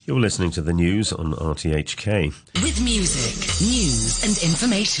You're listening to the news on RTHK. With music, news and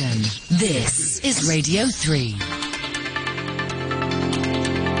information, this is Radio 3.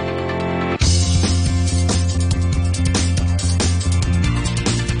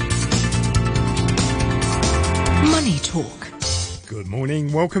 Money Talk. Good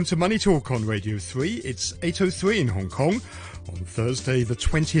morning. Welcome to Money Talk on Radio 3. It's 8:03 in Hong Kong on Thursday, the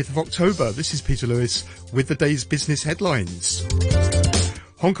 20th of October. This is Peter Lewis with the day's business headlines.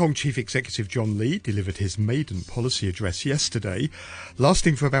 Hong Kong Chief Executive John Lee delivered his maiden policy address yesterday,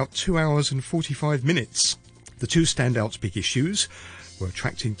 lasting for about 2 hours and 45 minutes. The two standout big issues were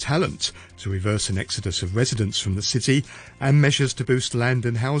attracting talent to reverse an exodus of residents from the city and measures to boost land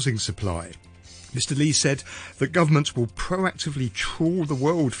and housing supply. Mr. Lee said that government will proactively trawl the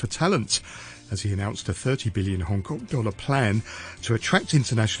world for talent, as he announced a 30 billion Hong Kong dollar plan to attract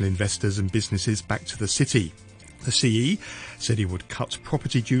international investors and businesses back to the city. The CE said he would cut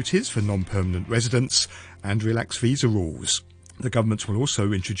property duties for non-permanent residents and relax visa rules. The government will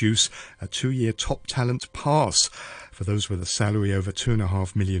also introduce a 2-year top talent pass for those with a salary over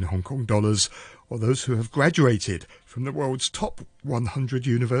 2.5 million Hong Kong dollars or those who have graduated from the world's top 100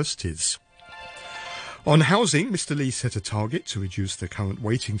 universities. On housing, Mr. Lee set a target to reduce the current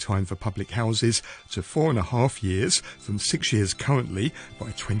waiting time for public houses to 4.5 years from 6 years currently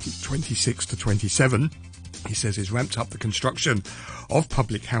by 2026 to 27. He says he's ramped up the construction of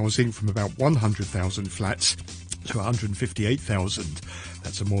public housing from about 100,000 flats to 158,000.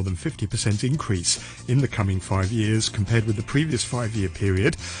 That's a more than 50% increase in the coming 5 years compared with the previous 5-year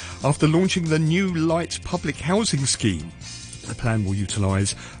period after launching the new Light Public Housing Scheme. The plan will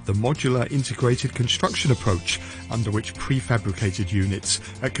utilise the modular integrated construction approach, under which prefabricated units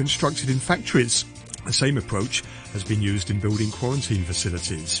are constructed in factories. The same approach has been used in building quarantine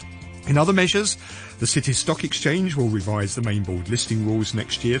facilities. In other measures, the City's Stock Exchange will revise the main board listing rules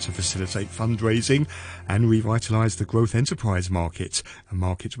next year to facilitate fundraising and revitalise the growth enterprise market, a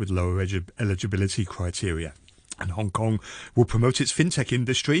market with lower eligibility criteria. And Hong Kong will promote its fintech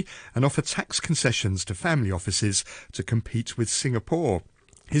industry and offer tax concessions to family offices to compete with Singapore.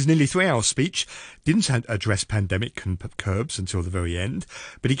 His nearly 3-hour speech didn't address pandemic curbs until the very end,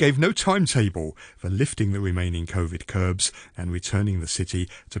 but he gave no timetable for lifting the remaining COVID curbs and returning the city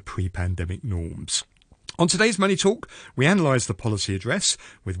to pre-pandemic norms. On today's Money Talk, we analyse the policy address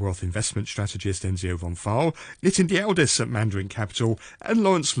with Wealth Investment Strategist Enzio Von Pfeil, Nitin Dialdas at Mandarin Capital and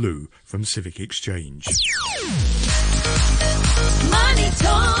Lawrence Liu from Civic Exchange. Money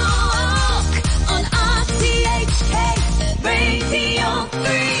Talk on RTHK Radio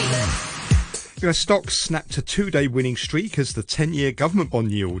 3. US stocks snapped a 2-day winning streak as the 10-year government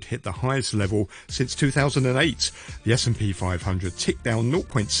bond yield hit the highest level since 2008. The S&P 500 ticked down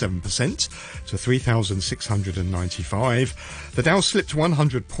 0.7% to 3,695. The Dow slipped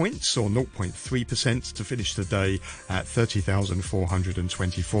 100 points or 0.3% to finish the day at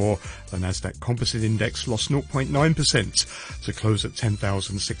 30,424. The Nasdaq Composite Index lost 0.9% to close at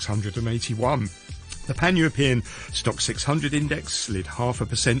 10,681. The Pan-European Stock 600 Index slid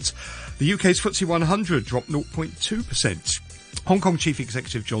 0.5%. The UK's FTSE 100 dropped 0.2%. Hong Kong Chief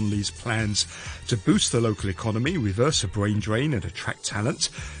Executive John Lee's plans to boost the local economy, reverse a brain drain and attract talent,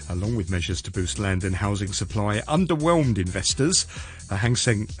 along with measures to boost land and housing supply, underwhelmed investors. The Hang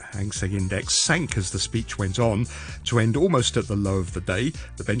Seng Index sank as the speech went on to end almost at the low of the day.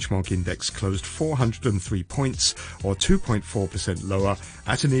 The benchmark index closed 403 points, or 2.4% lower,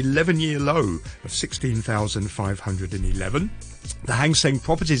 at an 11-year low of 16,511. The Hang Seng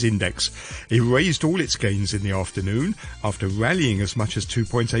Properties Index erased all its gains in the afternoon after rallying as much as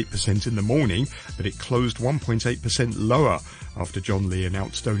 2.8% in the morning, but it closed 1.8% lower after John Lee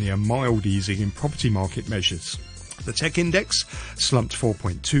announced only a mild easing in property market measures. The Tech Index slumped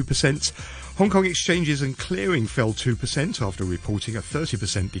 4.2%. Hong Kong exchanges and clearing fell 2% after reporting a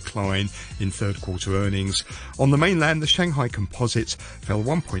 30% decline in third quarter earnings. On the mainland, the Shanghai Composite fell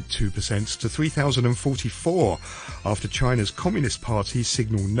 1.2% to 3,044 after China's Communist Party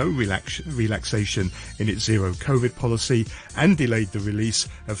signalled no relaxation in its zero COVID policy and delayed the release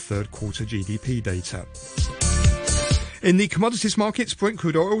of third quarter GDP data. In the commodities markets, Brent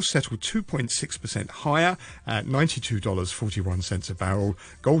crude oil settled 2.6% higher at $92.41 a barrel.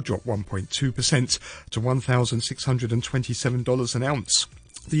 Gold dropped 1.2% to $1,627 an ounce.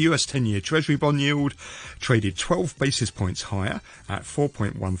 The US 10-year Treasury bond yield traded 12 basis points higher at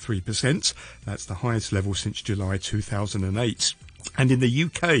 4.13%. That's the highest level since July 2008. And in the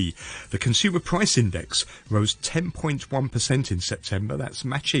UK, the Consumer Price Index rose 10.1% in September. That's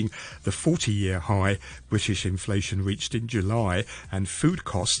matching the 40-year high British inflation reached in July. And food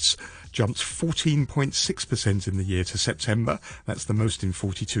costs jumped 14.6% in the year to September. That's the most in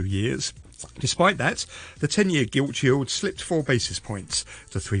 42 years. Despite that, the 10-year gilt yield slipped 4 basis points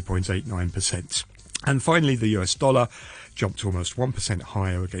to 3.89%. And finally, the US dollar jumped almost 1%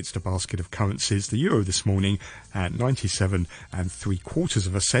 higher against a basket of currencies. The euro this morning at 97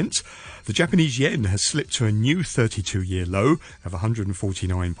 3/4 cents. The Japanese yen has slipped to a new 32-year low of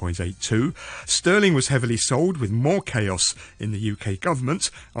 149.82. Sterling was heavily sold with more chaos in the UK government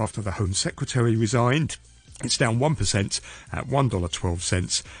after the Home Secretary resigned. It's down 1% at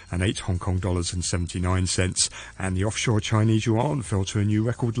 $1.12 and 8 Hong Kong dollars and 79 cents. And the offshore Chinese yuan fell to a new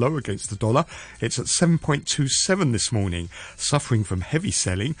record low against the dollar. It's at 7.27 this morning, suffering from heavy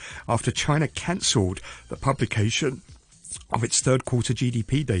selling after China cancelled the publication of its third quarter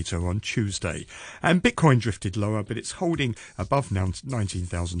GDP data on Tuesday. And Bitcoin drifted lower, but it's holding above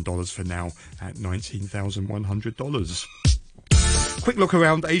 $19,000 for now at $19,100. Quick look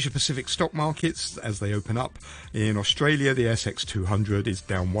around Asia-Pacific stock markets as they open up. In Australia, the ASX 200 is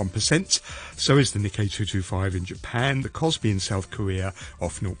down 1%. So is the Nikkei 225 in Japan. The Kospi in South Korea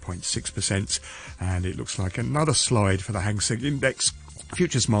off 0.6%. And it looks like another slide for the Hang Seng Index.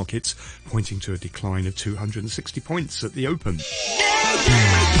 Futures markets pointing to a decline of 260 points at the open.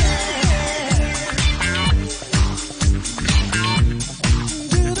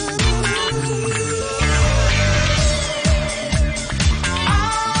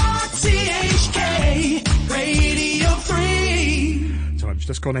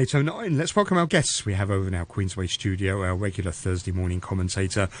 Just gone 8:09. Let's welcome our guests. We have over in our Queensway studio our regular Thursday morning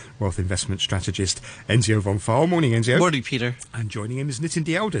commentator, Wealth Investment Strategist, Enzio Von Pfeil. Morning, Enzio. Morning, Peter. And joining him is Nitin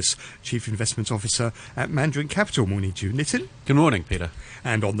Dialdas, Chief Investment Officer at Mandarin Capital. Morning to you, Nitin. Good morning, Peter.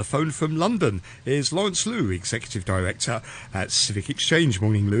 And on the phone from London is Lawrence Liu, Executive Director at Civic Exchange.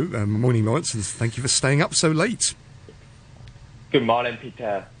 Morning, Liu. Morning, Lawrence, and thank you for staying up so late. Good morning,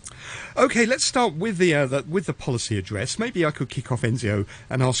 Peter. Okay, let's start with the policy address. Maybe I could kick off, Enzio,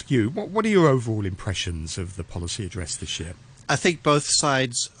 and ask you, what are your overall impressions of the policy address this year? I think both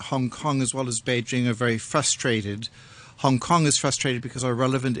sides, Hong Kong as well as Beijing, are very frustrated. Hong Kong is frustrated because our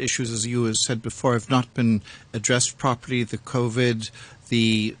relevant issues, as you have said before, have not been addressed properly. The COVID,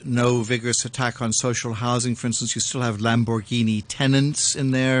 the no vigorous attack on social housing. For instance, you still have Lamborghini tenants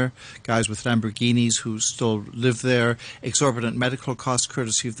in there, guys with Lamborghinis who still live there, exorbitant medical costs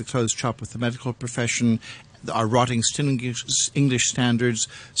courtesy of the closed shop with the medical profession, our rotting English standards.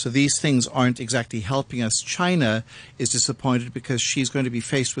 So these things aren't exactly helping us. China is disappointed because she's going to be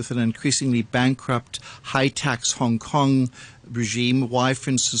faced with an increasingly bankrupt, high-tax Hong Kong regime. Why, for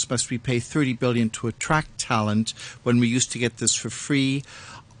instance, must we pay $30 billion to attract talent when we used to get this for free?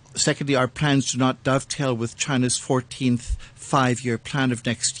 Secondly, our plans do not dovetail with China's 14th five-year plan of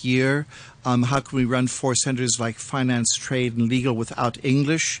next year. How can we run 4 centers like finance, trade, and legal without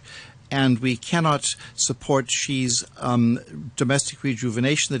English? And we cannot support Xi's domestic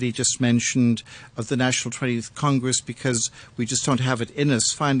rejuvenation that he just mentioned of the National 20th Congress because we just don't have it in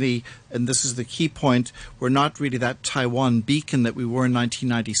us. Finally, and this is the key point, we're not really that Taiwan beacon that we were in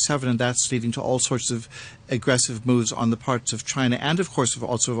 1997, and that's leading to all sorts of aggressive moves on the parts of China and, of course,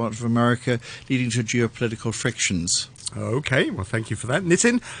 also of America, leading to geopolitical frictions. Okay, well, thank you for that.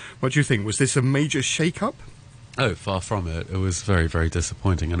 Nitin, what do you think? Was this a major shake-up? Oh, far from it. It was very, very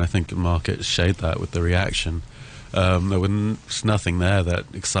disappointing, and I think the market showed that with the reaction. There was nothing there that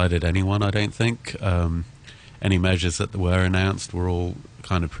excited anyone, I don't think. Any measures that were announced were all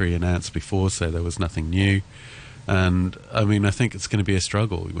kind of pre-announced before, so there was nothing new. And, I mean, I think it's going to be a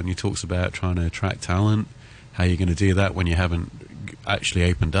struggle when he talks about trying to attract talent. How are you going to do that when you haven't actually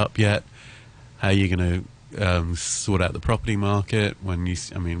opened up yet? How are you going to sort out the property market when you,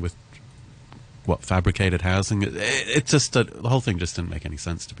 I mean, with fabricated housing? It just the whole thing just didn't make any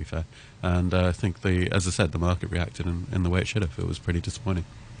sense, to be fair. And I think as I said, the market reacted in the way it should have. It was pretty disappointing.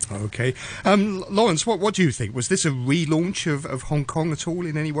 Okay, Lawrence, what do you think? Was this a relaunch of Hong Kong at all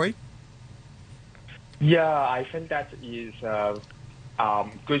in any way? Yeah, I think that is a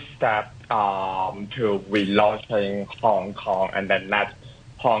good step to relaunching Hong Kong, and then let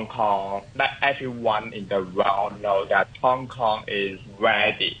everyone in the world know that Hong Kong is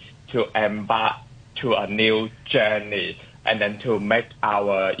ready to embark to a new journey, and then to make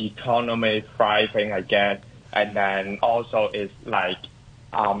our economy thriving again. And then also it's like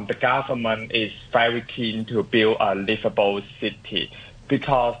the government is very keen to build a livable city,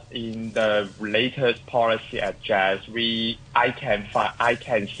 because in the latest policy address, I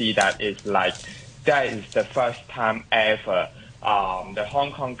can see that it's like that is the first time ever the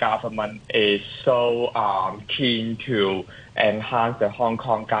Hong Kong government is so keen to enhance the Hong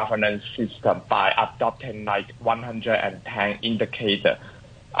Kong governance system by adopting like 110 indicators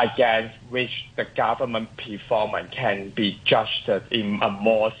against which the government performance can be judged in a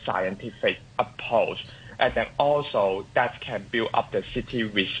more scientific approach. And then also that can build up the city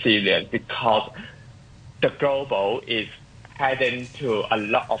resilience because the global is heading to a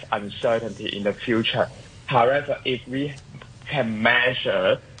lot of uncertainty in the future. However, if we can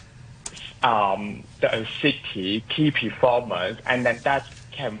measure the city key performance, and then that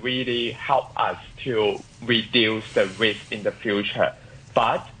can really help us to reduce the risk in the future.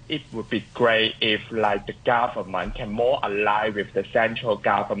 But it would be great if like the government can more align with the central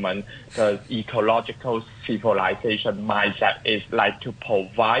government. The ecological civilization mindset is like to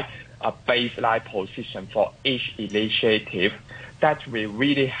provide a baseline position for each initiative that will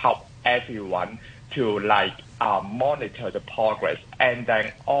really help everyone to like monitor the progress, and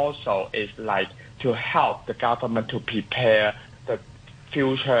then also is like to help the government to prepare the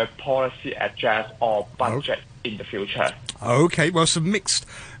future policy address or budget in the future. Okay, well, some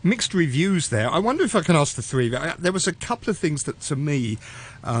mixed reviews there. I wonder if I can ask the three. There was a couple of things that to me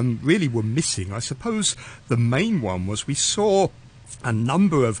really were missing. I suppose the main one was we saw a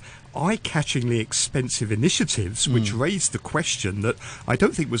number of eye-catchingly expensive initiatives which raised the question that I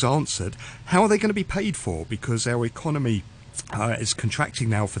don't think was answered. How are they going to be paid for? Because our economy is contracting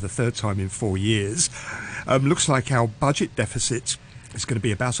now for the third time in 4 years. Looks like our budget deficit is going to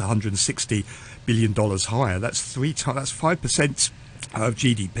be about $160 billion higher. That's 5% of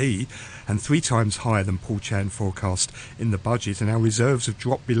GDP and 3 times higher than Paul Chan forecast in the budget. And our reserves have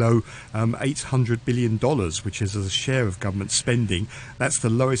dropped below $800 billion, which is a share of government spending. That's the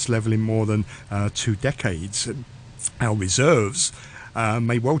lowest level in more than 2 decades. And our reserves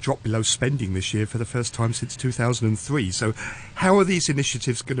may well drop below spending this year for the first time since 2003. So how are these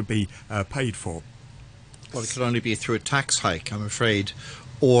initiatives going to be paid for? Well, it could only be through a tax hike, I'm afraid.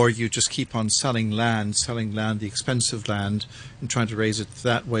 Or you just keep on selling land, the expensive land, and trying to raise it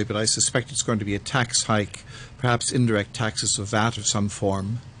that way. But I suspect it's going to be a tax hike, perhaps indirect taxes of VAT of some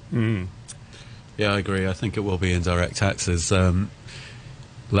form. Yeah, I agree. I think it will be indirect taxes. Land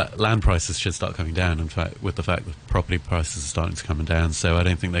prices should start coming down, in fact, with the fact that property prices are starting to come down. So I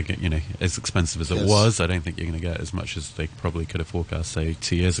don't think they get, as expensive as it was, I don't think you're going to get as much as they probably could have forecast, say,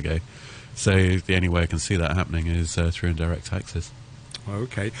 2 years ago. So the only way I can see that happening is through indirect taxes.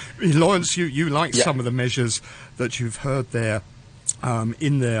 Okay. Lawrence, you like some of the measures that you've heard there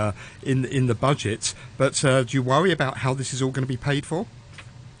in the budget, but do you worry about how this is all going to be paid for?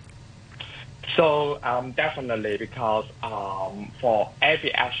 So definitely, because for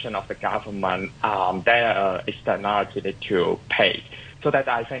every action of the government, there are externality to pay. So that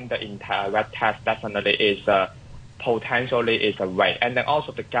I think the indirect tax definitely is potentially is a way. And then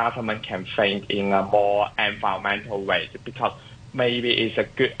also the government can think in a more environmental way, because maybe it's a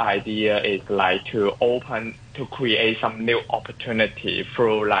good idea is like to create some new opportunity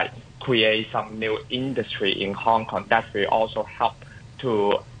through like create some new industry in Hong Kong. That will also help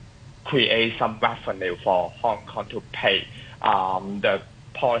to create some revenue for Hong Kong to pay the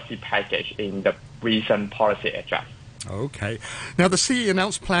policy package in the recent policy address. Okay. Now, the CE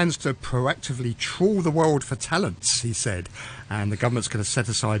announced plans to proactively trawl the world for talents, he said, and the government's going to set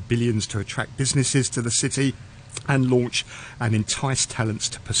aside billions to attract businesses to the city and launch and entice talents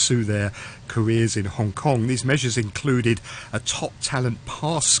to pursue their careers in Hong Kong. These measures included a top talent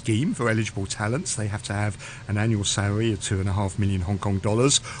pass scheme for eligible talents. They have to have an annual salary of 2.5 million Hong Kong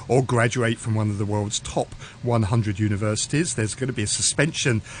dollars or graduate from one of the world's top 100 universities. There's going to be a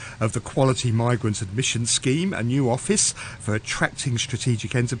suspension of the Quality Migrant Admission Scheme, a new office for attracting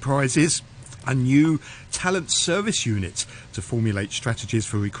strategic enterprises, a new talent service unit to formulate strategies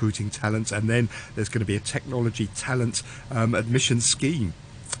for recruiting talent, and then there's going to be a technology talent admission scheme.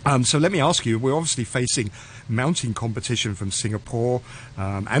 So let me ask you, we're obviously facing mounting competition from Singapore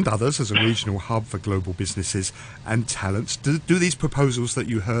and others as a regional hub for global businesses and talents. Do these proposals that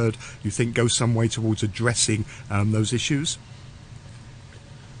you heard, you think, go some way towards addressing those issues?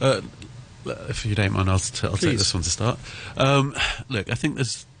 If you don't mind, I'll take this one to start. Look, I think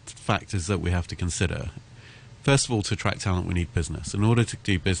there's factors that we have to consider. First of all, to attract talent, we need business. In order to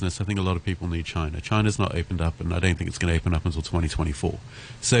do business, I think a lot of people need China. China's not opened up, and I don't think it's going to open up until 2024.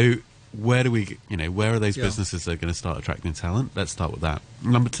 So where are those businesses that are going to start attracting talent? Let's start with that.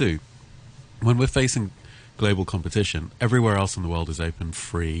 Number two, when we're facing global competition, everywhere else in the world is open,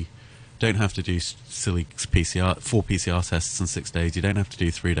 free. Don't have to do silly 4 PCR tests in 6 days. You don't have to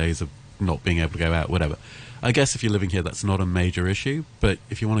do 3 days of not being able to go out, whatever. I guess if you're living here, that's not a major issue, but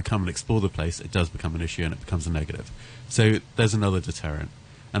if you want to come and explore the place, it does become an issue and it becomes a negative. So there's another deterrent,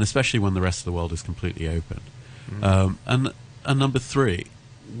 and especially when the rest of the world is completely open. And number three,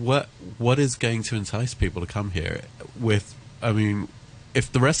 what is going to entice people to come here with, I mean,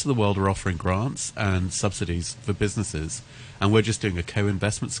 if the rest of the world are offering grants and subsidies for businesses and we're just doing a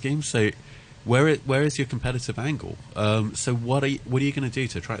co-investment scheme, so where is your competitive angle? So what are you going to do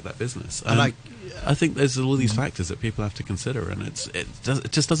to attract that business? And I think there's all these factors that people have to consider, and it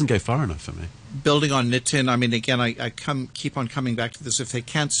just doesn't go far enough for me. Building on Nitin, I mean, again, I keep on coming back to this. If they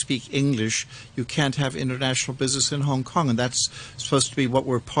can't speak English, you can't have international business in Hong Kong, and that's supposed to be what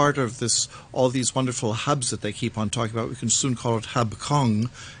we're part of. This, all these wonderful hubs that they keep on talking about. We can soon call it Hub Kong,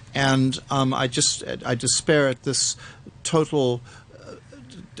 and I despair at this total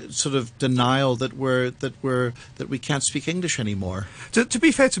sort of denial that we can't speak English anymore. To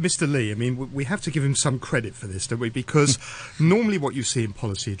be fair to Mr. Lee, I mean, we have to give him some credit for this, don't we? Because normally what you see in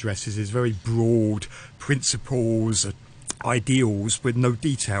policy addresses is very broad principles, ideals with no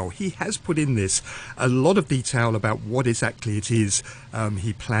detail. He has put in this a lot of detail about what exactly it is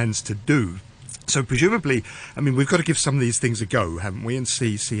he plans to do. So presumably, I mean, we've got to give some of these things a go, haven't we, and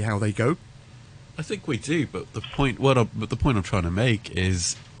see how they go. I think we do, but the point I'm trying to make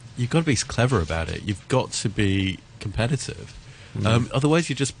is you've got to be clever about it. You've got to be competitive. Otherwise,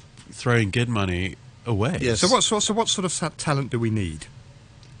 you're just throwing good money away. Yes. So what sort of talent do we need?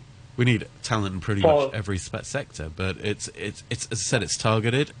 We need talent in pretty much every sector, but it's as I said, it's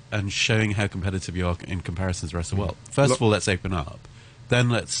targeted and showing how competitive you are in comparison to the rest of the world. First of all, let's open up. Then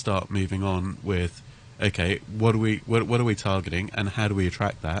let's start moving on with, okay, what are we targeting, and how do we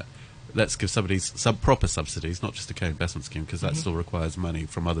attract that? Let's give somebody proper subsidies, not just a co-investment scheme, because that still requires money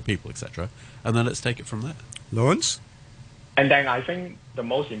from other people, etc. And then let's take it from there. Lawrence? And then I think the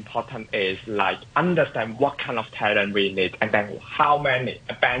most important is like understand what kind of talent we need, and then how many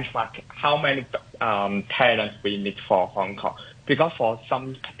talents we need for Hong Kong. Because for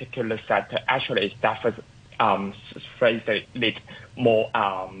some particular sector, actually it's definitely they need more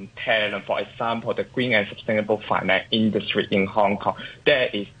talent. For example, the green and sustainable finance industry in Hong Kong,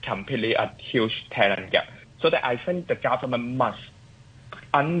 there is completely a huge talent gap. So that I think the government must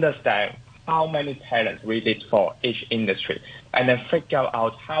understand how many talents we need for each industry, and then figure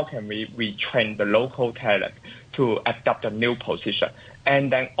out how can we retrain the local talent to adapt the new position,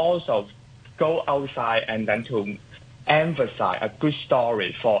 and then also go outside and then to emphasize a good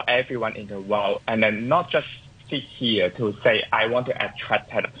story for everyone in the world, and then not just sit here to say I want to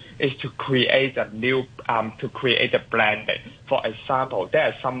attract talent. Is to create a new to create a branding. For example, there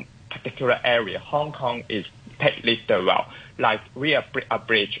are some particular area Hong Kong is take lead the world. Like we are a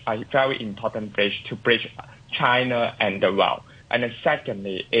bridge, a very important bridge to bridge China and the world. And then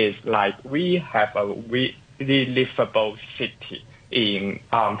secondly is like we have a really livable city in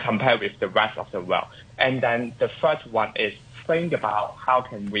compared with the rest of the world. And then the first one is think about how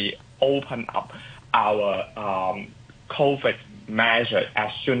can we open up our COVID measure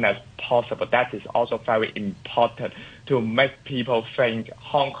as soon as possible. That is also very important to make people think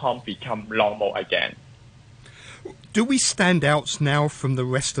Hong Kong become normal again. Do we stand out now from the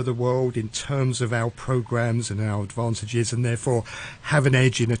rest of the world in terms of our programs and our advantages, and therefore have an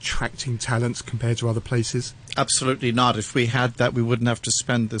edge in attracting talents compared to other places? Absolutely not. If we had that, we wouldn't have to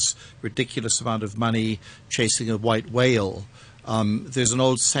spend this ridiculous amount of money chasing a white whale. There's an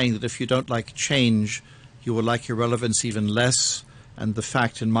old saying that if you don't like change, you will like irrelevance even less. And the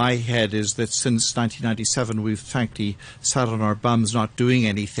fact in my head is that since 1997, we've frankly sat on our bums not doing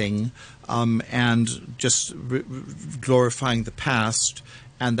anything and just glorifying the past.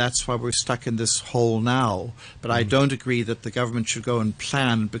 And that's why we're stuck in this hole now. But I don't agree that the government should go and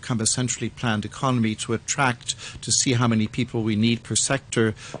plan, become a centrally planned economy to attract, to see how many people we need per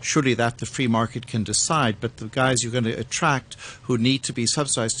sector. Surely that the free market can decide. But the guys you're going to attract who need to be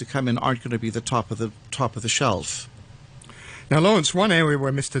subsidized to come in aren't going to be the top of the shelf. Now, Lawrence, one area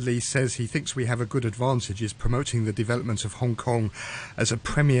where Mr. Lee says he thinks we have a good advantage is promoting the development of Hong Kong as a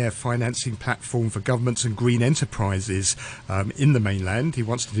premier financing platform for governments and green enterprises in the mainland. He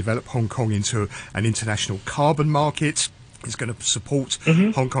wants to develop Hong Kong into an international carbon market. He's going to support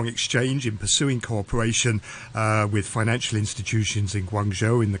Hong Kong Exchange in pursuing cooperation with financial institutions in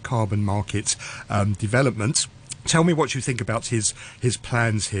Guangzhou in the carbon market development. Tell me what you think about his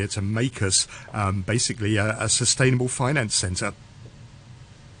plans here to make us basically a sustainable finance centre.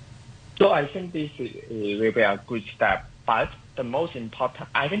 So I think this will be a good step. But the most important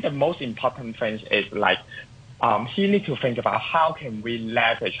thing is like he needs to think about how can we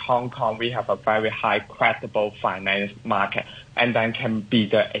leverage Hong Kong. We have a very high credible finance market, and then can be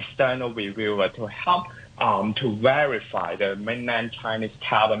the external reviewer to help to verify the mainland Chinese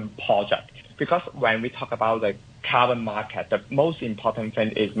carbon project. Because when we talk about the carbon market, the most important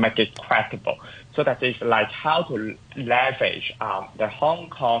thing is make it credible. So that is like how to leverage the Hong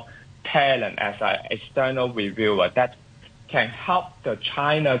Kong talent as an external reviewer that can help the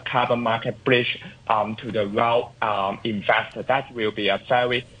China carbon market bridge to the world investor. That will be a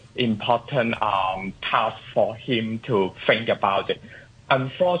very important task for him to think about it.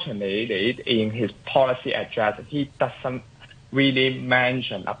 Unfortunately, in his policy address, he doesn't really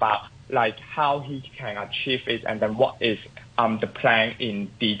mention about like how he can achieve it and then what is the plan in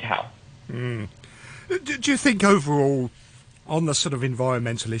detail. Do you think overall on the sort of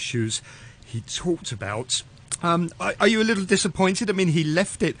environmental issues he talked about, are you a little disappointed? I mean, he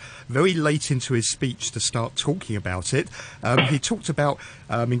left it very late into his speech to start talking about it. He talked about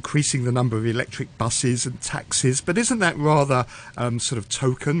increasing the number of electric buses and taxis, but isn't that rather sort of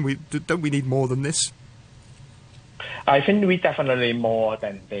token? Don't we need more than this? I think we definitely more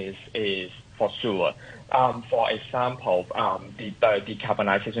than this is for sure. For example, the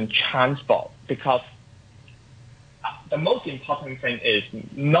decarbonization transport, because the most important thing is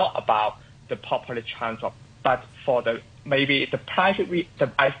not about the public transport, but for the private.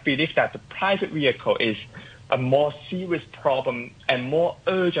 I believe that the private vehicle is a more serious problem and more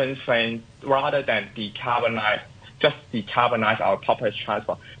urgent thing rather than decarbonize our public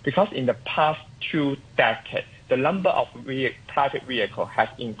transport. Because in the past 2 decades, the number of private vehicles has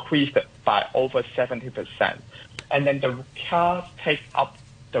increased by over 70%. And then the cars take up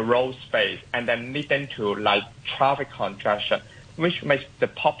the road space and then leading to like traffic congestion, which makes the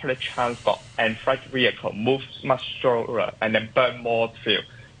public transport and freight vehicle move much slower and then burn more fuel.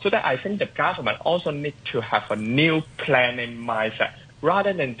 So that I think the government also needs to have a new planning mindset.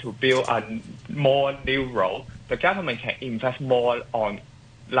 Rather than to build a more new road, the government can invest more on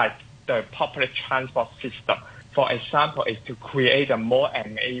like the public transport system. For example, is to create a more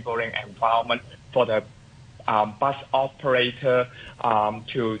enabling environment for the bus operator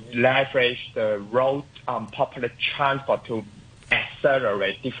to leverage the road public transport to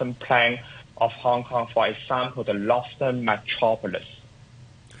accelerate different plans of Hong Kong. For example, the Northern Metropolis.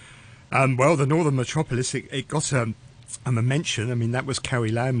 Well, the Northern Metropolis, it got a mention. I mean, that was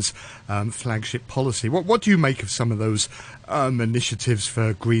Carrie Lam's flagship policy. What do you make of some of those initiatives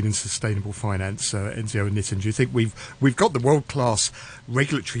for green and sustainable finance, Enzio and Nitin? Do you think we've got the world-class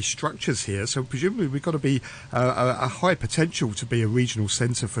regulatory structures here, so presumably we've got to be a high potential to be a regional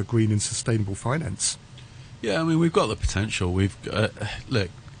centre for green and sustainable finance? Yeah, I mean, we've got the potential. Look,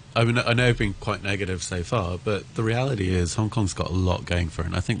 I mean, I know I've been quite negative so far, but the reality is Hong Kong's got a lot going for it,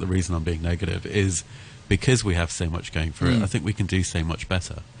 and I think the reason I'm being negative is because we have so much going for it. I think we can do so much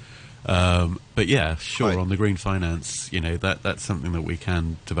better. But yeah, sure, Right. on the green finance, that's something that we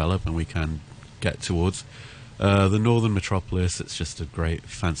can develop and we can get towards. The Northern Metropolis, it's just a great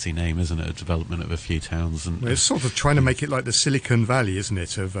fancy name, isn't it? A development of a few towns. And Well, it's sort of trying to make it like the Silicon Valley, isn't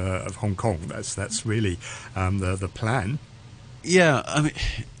it, of Hong Kong? That's really the plan. yeah, I mean,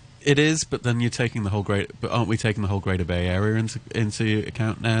 it is, but then but aren't we taking the whole Greater Bay Area into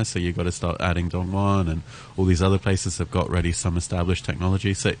account now? So you've got to start adding Dongguan and all these other places have got already some established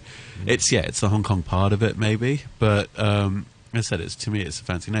technology. So it's the Hong Kong part of it maybe, but as I said, to me it's a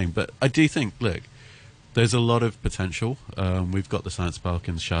fancy name. But I do think, look, there's a lot of potential. We've got the Science Park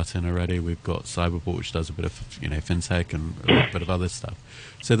in Sha Tin already. We've got Cyberport, which does a bit of fintech and a bit of other stuff.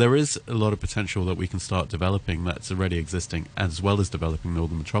 So there is a lot of potential that we can start developing that's already existing, as well as developing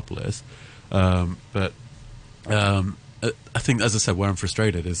Northern Metropolis. But I think, as I said, where I'm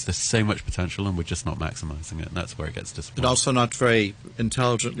frustrated is there's so much potential and we're just not maximising it, and that's where it gets disappointing. But also not very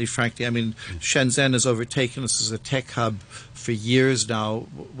intelligently, frankly. I mean, Shenzhen has overtaken us as a tech hub for years now.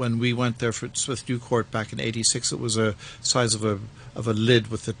 When we went there for Smith Newcourt back in '86, it was a size of a lid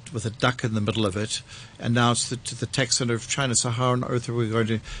with a duck in the middle of it, and now it's the tech center of China. So how on earth are we going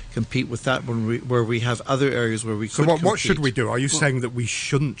to compete with that where we have other areas where we could So what compete? should we do? Are you saying that we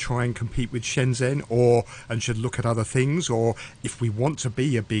shouldn't try and compete with Shenzhen, and should look at other things? Or if we want to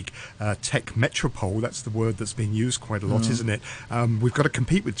be a big tech metropole, that's the word that's being used quite a lot, isn't it? We've got to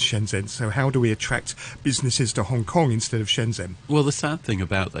compete with Shenzhen. So how do we attract businesses to Hong Kong instead of Shenzhen? Well, the sad thing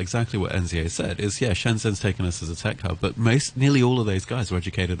about exactly what Enzio said is, Shenzhen's taken us as a tech hub, but nearly all of those guys were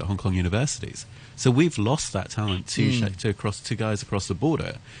educated at Hong Kong universities. So we've lost that talent to guys across the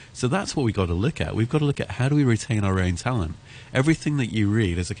border. So that's what we've got to look at. We've got to look at how do we retain our own talent. Everything that you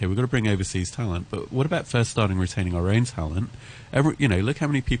read is, okay, we've got to bring overseas talent, but what about first starting retaining our own talent? Look how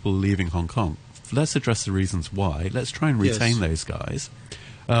many people are leaving Hong Kong. Let's address the reasons why. Let's try and retain those guys.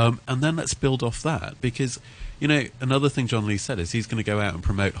 And then let's build off that, because another thing John Lee said is he's going to go out and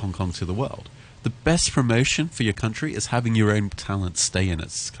promote Hong Kong to the world. The best promotion for your country is having your own talent stay in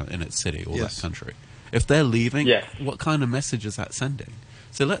its city or that country. If they're leaving, Yes. what kind of message is that sending?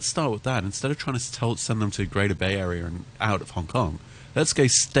 So let's start with that. Instead of trying to send them to Greater Bay Area and out of Hong Kong, let's go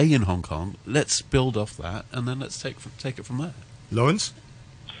stay in Hong Kong. Let's build off that, and then let's take it from there. Lawrence?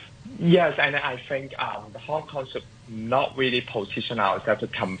 Yes, and I think Hong Kong should not really position ourselves to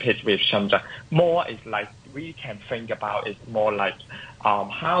compete with Shenzhen. More is like we can think about it more like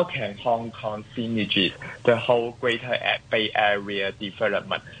how can Hong Kong synergize the whole Greater Bay Area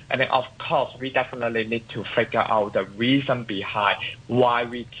development. And then of course we definitely need to figure out the reason behind why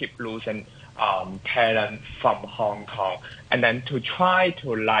we keep losing talent from Hong Kong, and then to try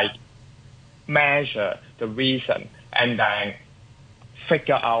to like measure the reason and then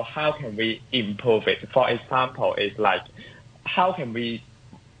figure out how can we improve it. For example, it's like how can we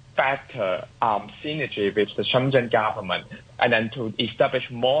better synergy with the Shenzhen government, and then to establish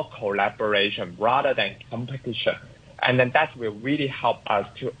more collaboration rather than competition. And then that will really help us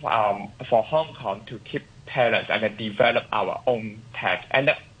to for Hong Kong to keep talent and then develop our own tech. And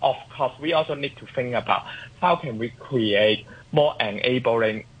then, of course, we also need to think about how can we create more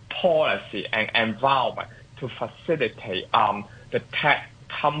enabling policy and environment to facilitate the tech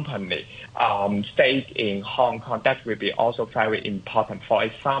company stake in Hong Kong. That will be also very important. For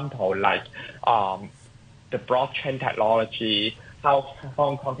example, like the blockchain technology, how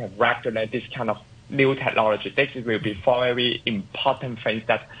Hong Kong can regulate this kind of new technology. This will be very important things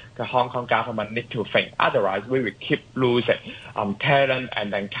that the Hong Kong government need to think. Otherwise, we will keep losing talent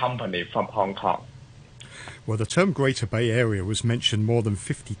and then company from Hong Kong. Well, the term Greater Bay Area was mentioned more than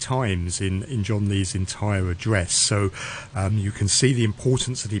 50 times in John Lee's entire address, so you can see the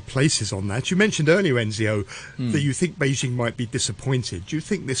importance that he places on that. You mentioned earlier, Enzio, that you think Beijing might be disappointed. Do you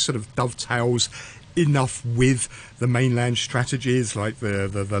think this sort of dovetails enough with the mainland strategies like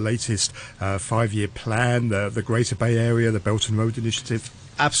the latest 5-year plan, the Greater Bay Area, the Belt and Road Initiative?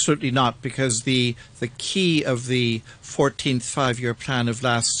 Absolutely not, because the key of the 14th five-year plan of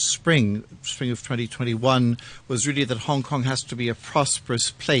last spring of 2021, was really that Hong Kong has to be a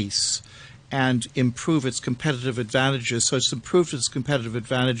prosperous place and improve its competitive advantages. So it's improved its competitive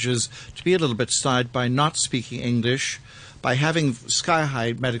advantages to be a little bit side by not speaking English, by having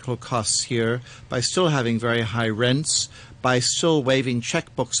sky-high medical costs here, by still having very high rents, by still waving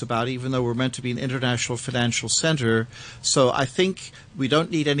checkbooks about, even though we're meant to be an international financial center. So I think we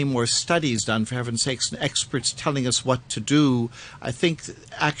don't need any more studies done, for heaven's sakes, and experts telling us what to do. I think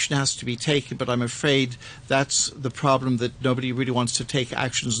action has to be taken, but I'm afraid that's the problem, that nobody really wants to take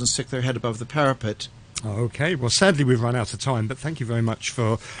actions and stick their head above the parapet. Okay, well, sadly we've run out of time, but thank you very much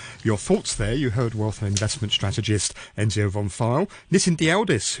for your thoughts there. You heard Wealth Investment Strategist Enzio Von Pfeil, Nitin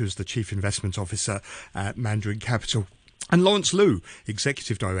Dialdas, who's the Chief Investment Officer at Mandarin Capital, and Lawrence Liu,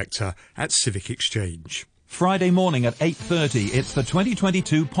 Executive Director at Civic Exchange. Friday morning at 8:30, it's the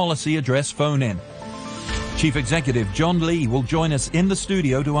 2022 Policy Address phone-in. Chief Executive John Lee will join us in the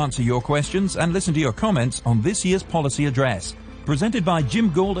studio to answer your questions and listen to your comments on this year's Policy Address. Presented by Jim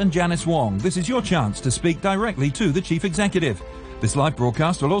Gould and Janice Wong, this is your chance to speak directly to the Chief Executive. This live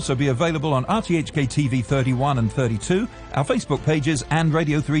broadcast will also be available on RTHK TV 31 and 32, our Facebook pages and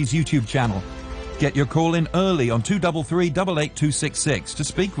Radio 3's YouTube channel. Get your call in early on 233 88266 to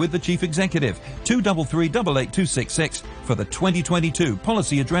speak with the Chief Executive. 233 88266 for the 2022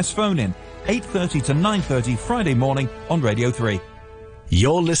 Policy Address phone-in, 8:30 to 9:30 Friday morning on Radio 3.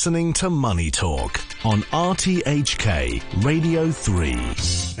 You're listening to Money Talk on RTHK Radio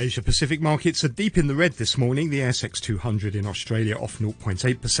 3. Asia Pacific markets are deep in the red this morning. The ASX 200 in Australia off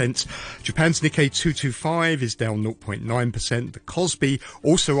 0.8%. Japan's Nikkei 225 is down 0.9%. The Kospi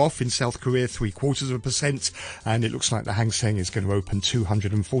also off in South Korea 0.75%. And it looks like the Hang Seng is going to open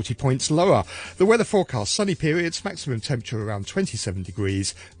 240 points lower. The weather forecast, sunny periods, maximum temperature around 27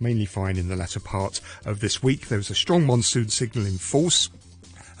 degrees, mainly fine in the latter part of this week. There was a strong monsoon signal in force.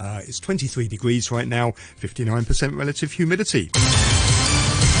 It's 23 degrees right now, 59% relative humidity.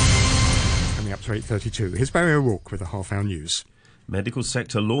 Coming up to 8:32. Here's Barry O'Rourke with the half-hour news. Medical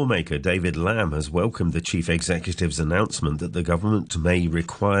sector lawmaker David Lamb has welcomed the chief executive's announcement that the government may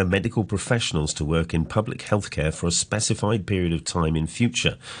require medical professionals to work in public healthcare for a specified period of time in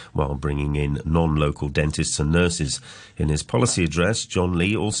future, while bringing in non-local dentists and nurses. In his policy address, John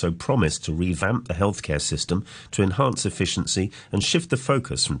Lee also promised to revamp the healthcare system to enhance efficiency and shift the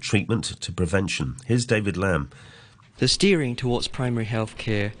focus from treatment to prevention. Here's David Lamb. The steering towards primary health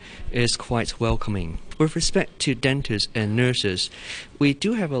care is quite welcoming. With respect to dentists and nurses, we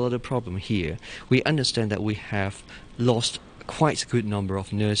do have a lot of problem here. We understand that we have lost quite a good number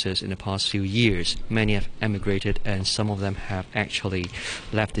of nurses in the past few years. Many have emigrated, and some of them have actually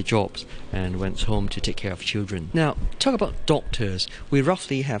left their jobs and went home to take care of children. Now, talk about doctors. We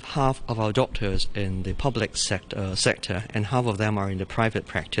roughly have half of our doctors in the public sector, and half of them are in the private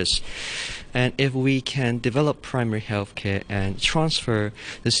practice. And if we can develop primary healthcare and transfer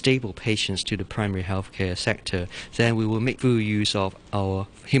the stable patients to the primary healthcare sector, then we will make full use of our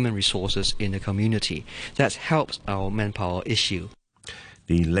human resources in the community. That helps our manpower issue.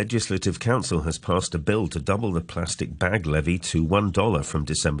 The Legislative Council has passed a bill to double the plastic bag levy to $1 from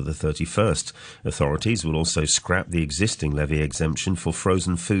December the 31st. Authorities will also scrap the existing levy exemption for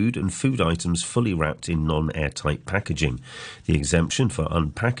frozen food and food items fully wrapped in non-airtight packaging. The exemption for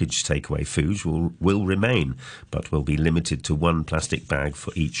unpackaged takeaway foods will remain, but will be limited to one plastic bag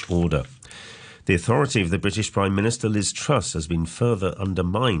for each order. The authority of the British Prime Minister Liz Truss has been further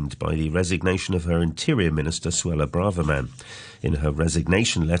undermined by the resignation of her Interior Minister Suella Braverman. In her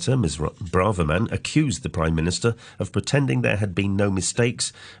resignation letter, Ms. Braverman accused the Prime Minister of pretending there had been no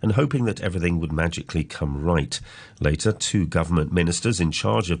mistakes and hoping that everything would magically come right. Later, 2 government ministers in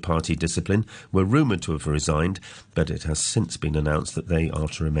charge of party discipline were rumoured to have resigned, but it has since been announced that they are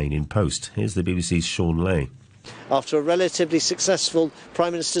to remain in post. Here's the BBC's Sean Lay. After a relatively successful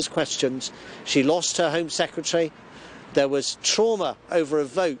Prime Minister's questions, she lost her Home Secretary. There was trauma over a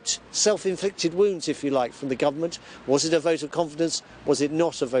vote, self-inflicted wounds, if you like, from the government. Was it a vote of confidence? Was it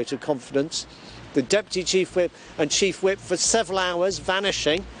not a vote of confidence? The Deputy Chief Whip and Chief Whip for several hours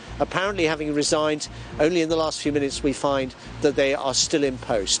vanishing, apparently having resigned. Only in the last few minutes we find that they are still in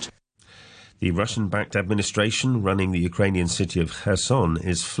post. The Russian-backed administration running the Ukrainian city of Kherson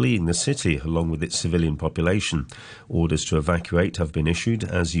is fleeing the city along with its civilian population. Orders to evacuate have been issued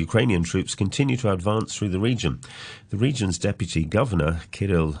as Ukrainian troops continue to advance through the region. The region's deputy governor,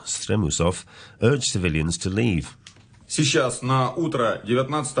 Kirill Stremusov, urged civilians to leave.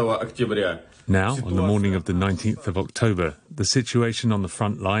 Now, on the morning of the 19th of October, the situation on the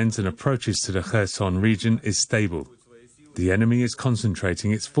front lines and approaches to the Kherson region is stable. The enemy is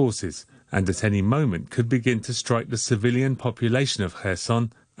concentrating its forces and at any moment could begin to strike the civilian population of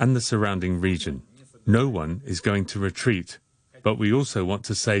Kherson and the surrounding region. No one is going to retreat, but we also want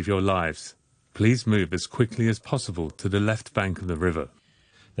to save your lives. Please move as quickly as possible to the left bank of the river.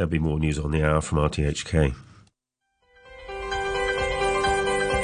 There'll be more news on the hour from RTHK.